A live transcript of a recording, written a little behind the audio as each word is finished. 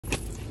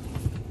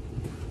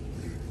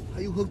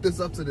you hooked us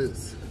up to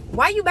this?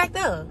 Why you back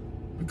there?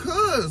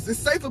 Because it's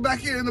safer back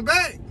here in the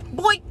back.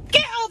 Boy,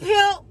 get up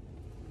here.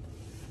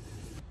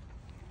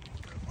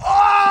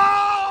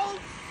 Oh,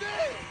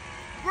 shit!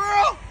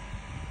 Girl!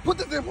 Put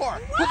this in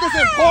park. Put this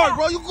in park,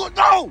 bro. You go.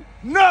 No!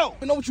 No!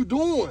 You know what you're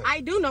doing.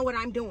 I do know what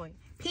I'm doing.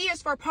 P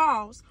is for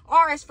pause,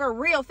 R is for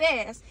real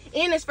fast,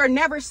 N is for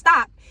never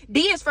stop,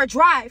 D is for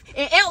drive,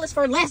 and L is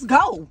for let's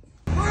go.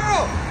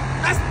 Girl!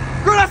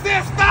 I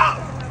said stop!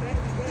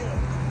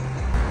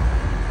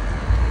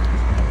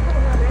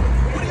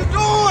 What are you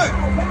doing?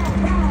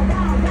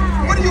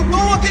 What are you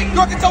doing?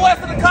 Girl, get your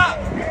ass in the car.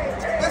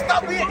 Let's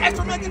stop being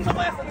extra, man. Get your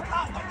ass in the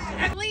car.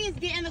 Please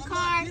get in the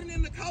car. Getting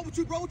in the car with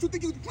you, bro. What you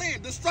think you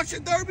playing?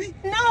 Destruction Derby?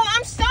 No,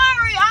 I'm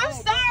sorry. I'm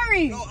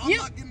sorry. No, I'm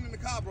not getting in the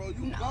car, bro. You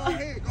go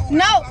ahead. Go No,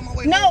 ahead. I'm on my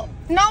way home.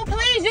 no,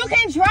 please. You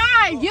can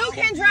drive. No, You I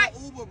can don't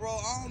drive. need Uber, bro.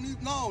 I don't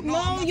need. No, No,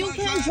 I'm not you trying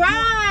to can drive.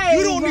 drive.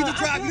 You don't need to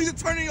drive. You need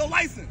to turn in your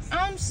license.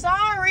 I'm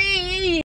sorry.